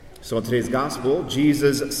So in today's gospel,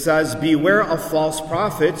 Jesus says, "Beware of false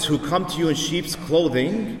prophets who come to you in sheep's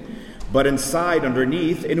clothing, but inside,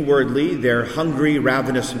 underneath, inwardly, they're hungry,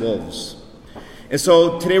 ravenous wolves." And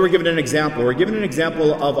so today we're given an example. We're given an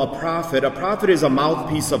example of a prophet. A prophet is a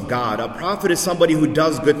mouthpiece of God. A prophet is somebody who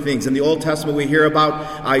does good things. In the Old Testament, we hear about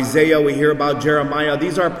Isaiah, we hear about Jeremiah.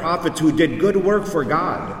 These are prophets who did good work for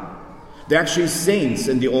God. They're actually saints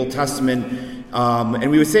in the Old Testament.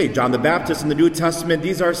 And we would say John the Baptist in the New Testament,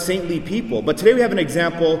 these are saintly people. But today we have an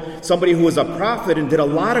example, somebody who was a prophet and did a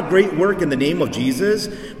lot of great work in the name of Jesus,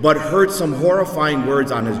 but heard some horrifying words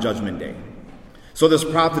on his judgment day. So this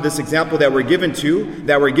prophet, this example that we're given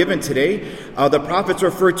today, the prophet's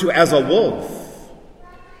referred to as a wolf,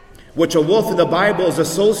 which a wolf in the Bible is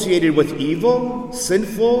associated with evil,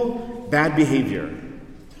 sinful, bad behavior.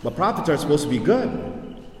 But prophets are supposed to be good.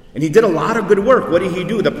 And he did a lot of good work. What did he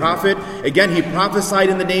do? The prophet, again, he prophesied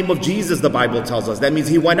in the name of Jesus, the Bible tells us. That means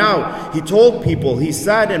he went out, he told people, he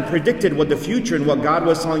said and predicted what the future and what God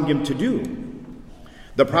was telling him to do.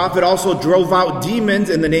 The prophet also drove out demons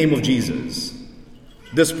in the name of Jesus.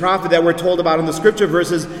 This prophet that we're told about in the scripture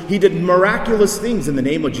verses, he did miraculous things in the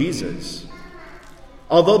name of Jesus.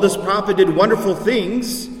 Although this prophet did wonderful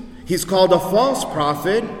things, he's called a false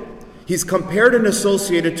prophet. He's compared and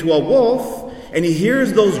associated to a wolf. And he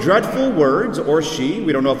hears those dreadful words, or she,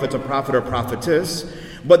 we don't know if it's a prophet or prophetess,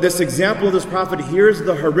 but this example of this prophet hears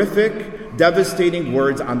the horrific, devastating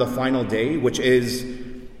words on the final day, which is,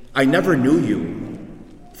 "I never knew you,"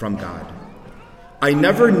 from God. "I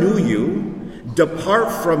never knew you.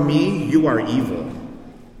 Depart from me, you are evil."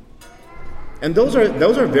 And those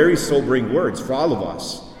are very sobering words for all of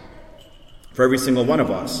us, for every single one of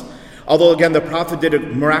us. Although, again, the prophet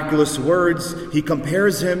did miraculous words,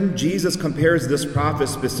 Jesus compares this prophet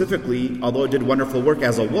specifically, although it did wonderful work,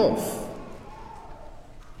 as a wolf.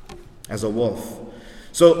 As a wolf.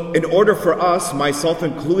 So in order for us, myself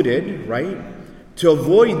included, right, to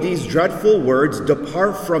avoid these dreadful words,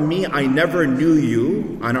 "Depart from me, I never knew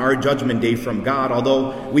you," on our judgment day from God,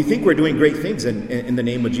 although we think we're doing great things in the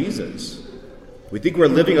name of Jesus. We think we're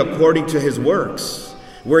living according to his works.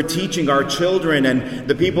 We're teaching our children and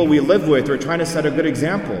the people we live with. We're trying to set a good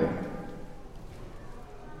example.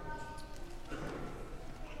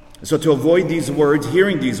 So to avoid these words,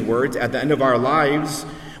 hearing these words at the end of our lives,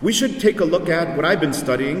 we should take a look at what I've been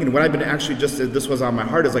studying and what I've been actually this was on my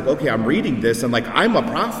heart is like, okay, I'm reading this and like, I'm a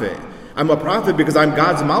prophet. I'm a prophet because I'm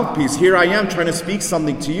God's mouthpiece. Here I am trying to speak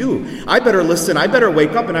something to you. I better listen. I better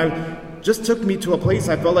wake up. And just took me to a place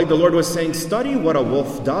I felt like the Lord was saying, study what a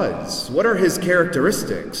wolf does. What are his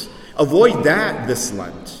characteristics? Avoid that this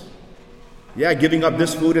Lent. Yeah, giving up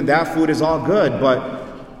this food and that food is all good, but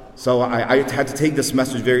so I had to take this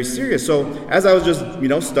message very serious. So as I was just,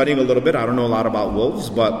 studying a little bit, I don't know a lot about wolves,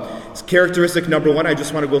 but characteristic number one, I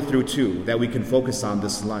just want to go through two that we can focus on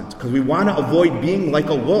this Lent, because we want to avoid being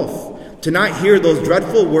like a wolf, to not hear those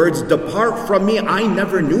dreadful words, "Depart from me, I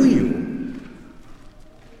never knew you."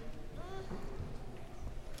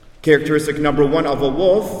 Characteristic number one of a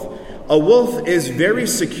wolf is very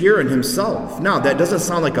secure in himself. Now, that doesn't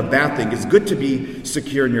sound like a bad thing. It's good to be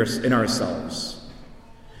secure in ourselves.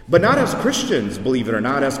 But not as Christians, believe it or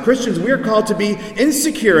not. As Christians, we are called to be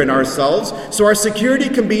insecure in ourselves, so our security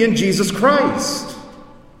can be in Jesus Christ.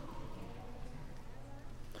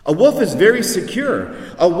 A wolf is very secure.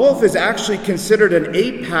 A wolf is actually considered an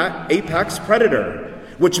apex predator,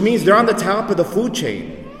 which means they're on the top of the food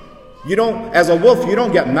chain. As a wolf, you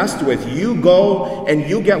don't get messed with. You go and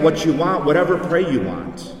you get what you want, whatever prey you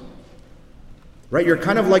want. Right? You're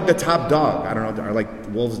kind of like the top dog. I don't know, or like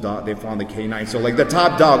wolves' dog, they fall in the canine. So like the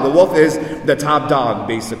top dog. The wolf is the top dog,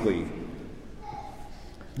 basically.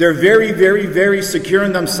 They're very, very, very secure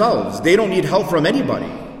in themselves. They don't need help from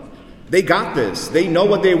anybody. They got this. They know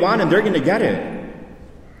what they want and they're going to get it.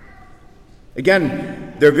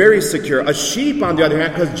 Again, they're very secure. A sheep, on the other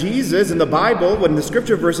hand, because Jesus in the Bible, when the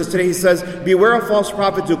scripture verses today, he says, "Beware of false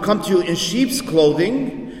prophets who come to you in sheep's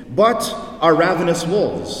clothing, but are ravenous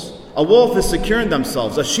wolves." A wolf is secure in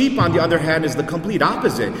themselves. A sheep, on the other hand, is the complete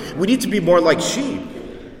opposite. We need to be more like sheep.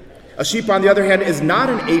 A sheep, on the other hand, is not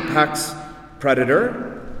an apex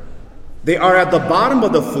predator. They are at the bottom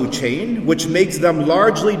of the food chain, which makes them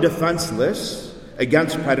largely defenseless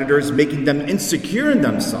against predators, making them insecure in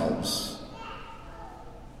themselves.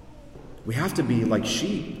 We have to be like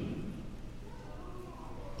sheep.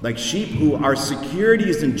 Like sheep who our security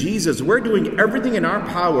is in Jesus. We're doing everything in our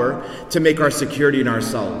power to make our security in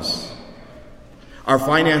ourselves. Our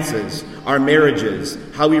finances, our marriages,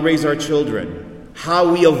 how we raise our children,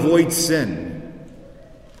 how we avoid sin.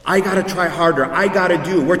 I got to try harder. I got to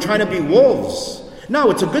do. We're trying to be wolves. No,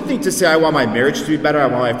 it's a good thing to say, I want my marriage to be better, I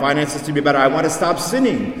want my finances to be better, I want to stop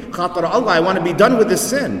sinning. Khatar Allah, I want to be done with this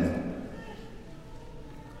sin.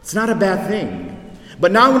 It's not a bad thing.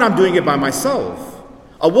 But now when I'm doing it by myself,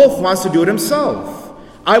 a wolf wants to do it himself.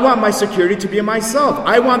 I want my security to be in myself.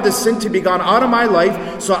 I want the sin to be gone out of my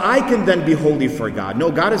life so I can then be holy for God. No,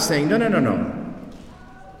 God is saying, no.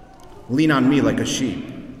 Lean on me like a sheep.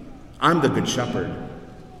 I'm the good shepherd.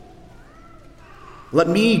 Let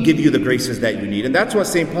me give you the graces that you need. And that's what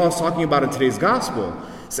St. Paul is talking about in today's gospel.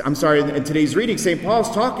 In today's reading, St. Paul is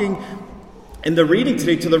talking in the reading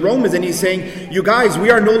today to the Romans, and he's saying, you guys, we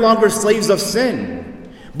are no longer slaves of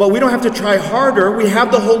sin. But we don't have to try harder. We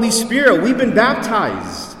have the Holy Spirit. We've been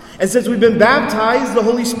baptized. And since we've been baptized, the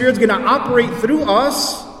Holy Spirit's going to operate through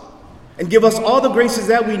us and give us all the graces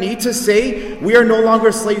that we need to say we are no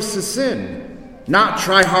longer slaves to sin. Not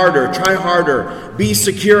try harder, be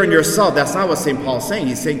secure in yourself. That's not what St. Paul's saying.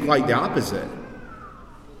 He's saying quite the opposite.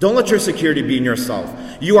 Don't let your security be in yourself.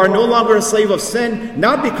 You are no longer a slave of sin,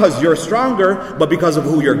 not because you're stronger, but because of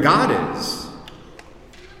who your God is.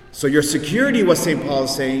 So your security, what St. Paul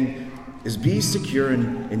is saying, is be secure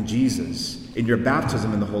in Jesus, in your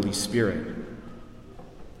baptism in the Holy Spirit.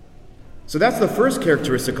 So that's the first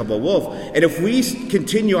characteristic of a wolf. And if we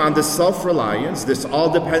continue on this self-reliance, this all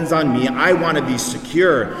depends on me, I want to be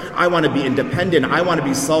secure, I want to be independent, I want to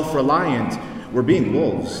be self-reliant, we're being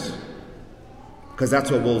wolves. Because that's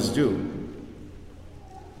what wolves do.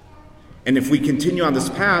 And if we continue on this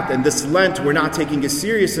path, and this Lent, we're not taking it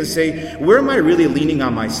serious and say, where am I really leaning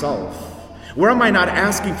on myself? Where am I not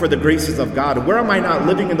asking for the graces of God? Where am I not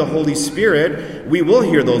living in the Holy Spirit? We will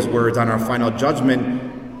hear those words on our final judgment.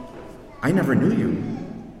 I never knew you.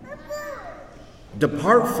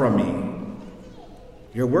 Depart from me.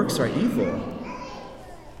 Your works are evil.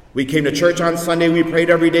 We came to church on Sunday, we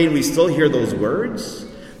prayed every day, and we still hear those words.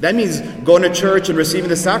 That means going to church and receiving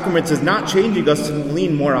the sacraments is not changing us to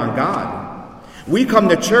lean more on God. We come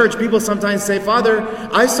to church, people sometimes say, Father,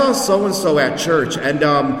 I saw so-and-so at church, and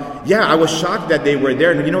I was shocked that they were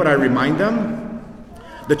there. And you know what I remind them?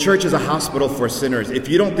 The church is a hospital for sinners. If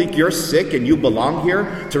you don't think you're sick and you belong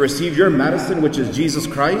here to receive your medicine, which is Jesus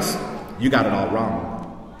Christ, you got it all wrong.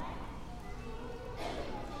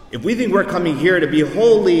 If we think we're coming here to be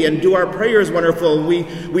holy and do our prayers wonderful,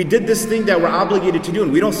 we did this thing that we're obligated to do,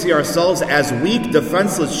 and we don't see ourselves as weak,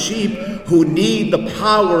 defenseless sheep who need the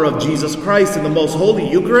power of Jesus Christ in the most holy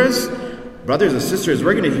Eucharist, brothers and sisters,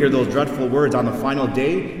 we're going to hear those dreadful words on the final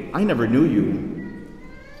day. I never knew you.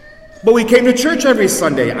 But we came to church every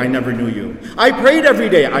Sunday. I never knew you. I prayed every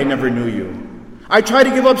day. I never knew you. I tried to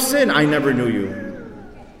give up sin. I never knew you.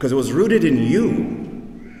 Because it was rooted in you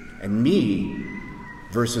and me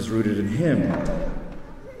versus rooted in Him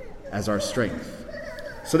as our strength.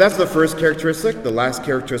 So that's the first characteristic. The last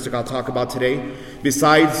characteristic I'll talk about today.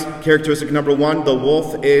 Besides characteristic number one, the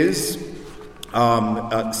wolf is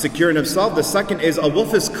secure in himself. The second is a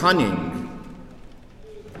wolf is cunning.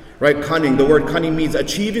 Right? Cunning. The word cunning means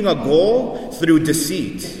achieving a goal through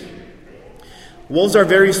deceit. Wolves are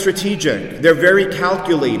very strategic. They're very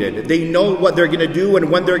calculated. They know what they're going to do,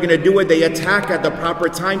 and when they're going to do it, they attack at the proper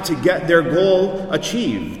time to get their goal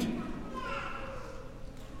achieved.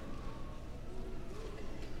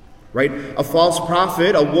 Right? A false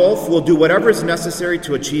prophet, a wolf, will do whatever is necessary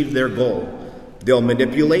to achieve their goal. They'll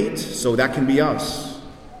manipulate, so that can be us.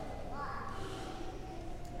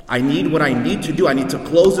 I need what I need to do. I need to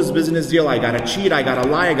close this business deal. I gotta cheat. I gotta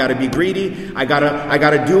lie. I gotta be greedy. I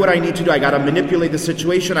gotta do what I need to do. I gotta manipulate the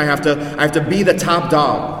situation. I have to be the top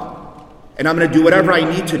dog, and I'm gonna do whatever I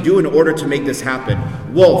need to do in order to make this happen.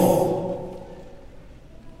 Wolf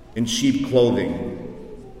in sheep clothing.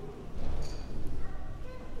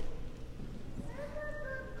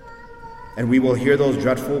 And we will hear those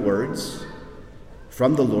dreadful words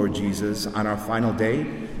from the Lord Jesus on our final day.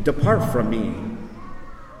 Depart from me.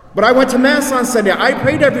 But I went to Mass on Sunday. I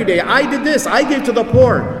prayed every day. I did this. I gave to the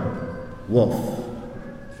poor. Wolf.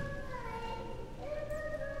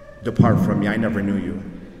 Depart from me. I never knew you.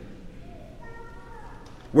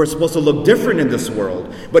 We're supposed to look different in this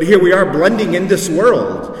world. But here we are blending in this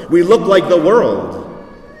world. We look like the world.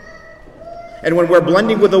 And when we're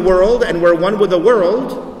blending with the world and we're one with the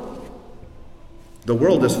world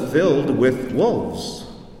is filled with wolves.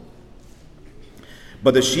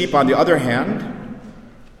 But the sheep, on the other hand,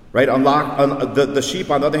 right? The sheep,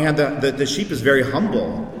 on the other hand, the sheep is very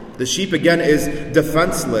humble. The sheep, again, is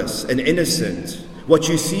defenseless and innocent. What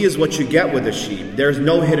you see is what you get with the sheep. There's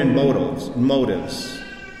no hidden motives.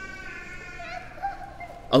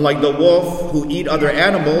 Unlike the wolf who eat other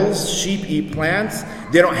animals, sheep eat plants.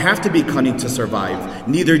 They don't have to be cunning to survive.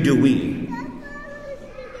 Neither do we.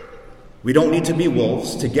 We don't need to be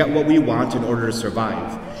wolves to get what we want in order to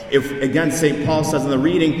survive. If, again, St. Paul says in the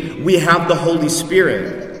reading, we have the Holy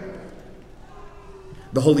Spirit.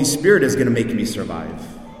 The Holy Spirit is going to make me survive.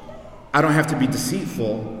 I don't have to be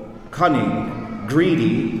deceitful, cunning,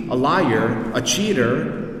 greedy, a liar, a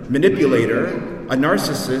cheater, manipulator, a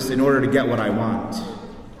narcissist in order to get what I want.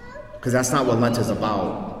 Because that's not what Lent is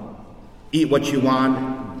about. Eat what you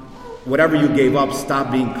want. Whatever you gave up,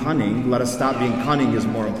 stop being cunning. Let us stop being cunning is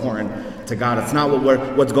more important to God. It's not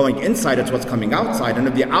what's going inside, it's what's coming outside. And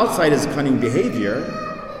if the outside is cunning behavior,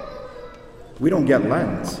 we don't get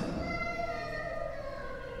Lent.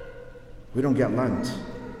 We don't get Lent.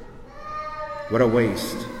 What a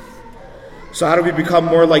waste. So how do we become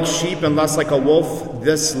more like sheep and less like a wolf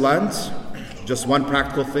this Lent? Just one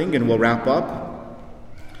practical thing and we'll wrap up.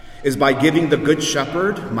 Is by giving the Good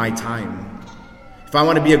Shepherd my time. If I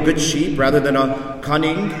want to be a good sheep rather than a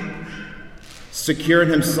cunning, secure in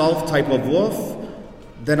himself type of wolf,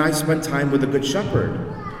 then I spend time with the Good Shepherd,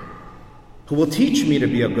 who will teach me to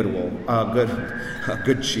be a good wolf, a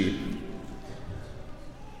good sheep.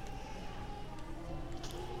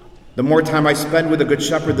 The more time I spend with the Good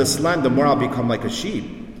Shepherd this Lent, the more I'll become like a sheep.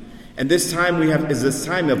 And this time is this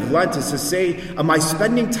time of Lent is to say, am I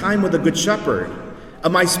spending time with the Good Shepherd?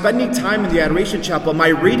 Am I spending time in the Adoration Chapel? Am I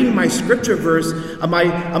reading my scripture verse? Am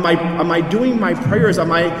I doing my prayers?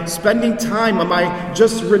 Am I spending time? Am I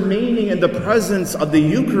just remaining in the presence of the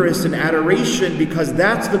Eucharist and adoration? Because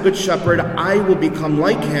that's the Good Shepherd. I will become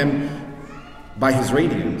like him by his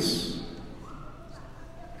radiance.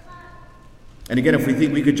 And again, if we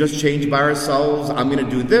think we could just change by ourselves, I'm going to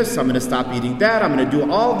do this, I'm going to stop eating that, I'm going to do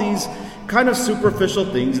all these kind of superficial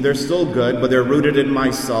things, they're still good, but they're rooted in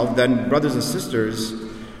myself, then brothers and sisters,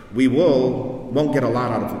 we won't get a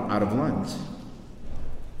lot out of Lent.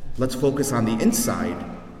 Let's focus on the inside,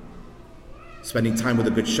 spending time with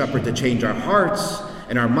the Good Shepherd to change our hearts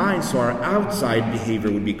and our minds so our outside behavior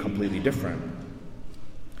would be completely different.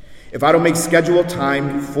 If I don't make scheduled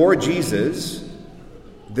time for Jesus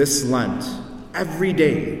this Lent, every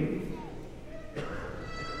day,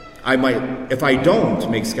 if I don't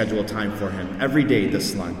make scheduled time for him every day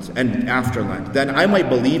this Lent and after Lent, then I might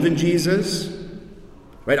believe in Jesus,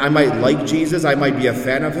 right? I might like Jesus, I might be a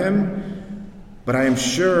fan of him, but I am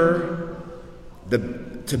sure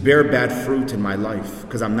to bear bad fruit in my life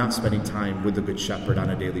because I'm not spending time with the Good Shepherd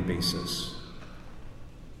on a daily basis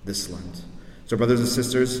this Lent. So brothers and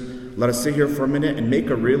sisters, let us sit here for a minute and make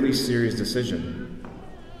a really serious decision.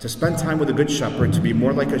 To spend time with the Good Shepherd, to be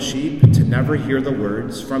more like a sheep, to never hear the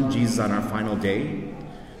words from Jesus on our final day,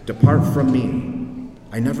 "Depart from me,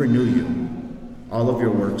 I never knew you. All of your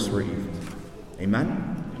works were evil." Amen?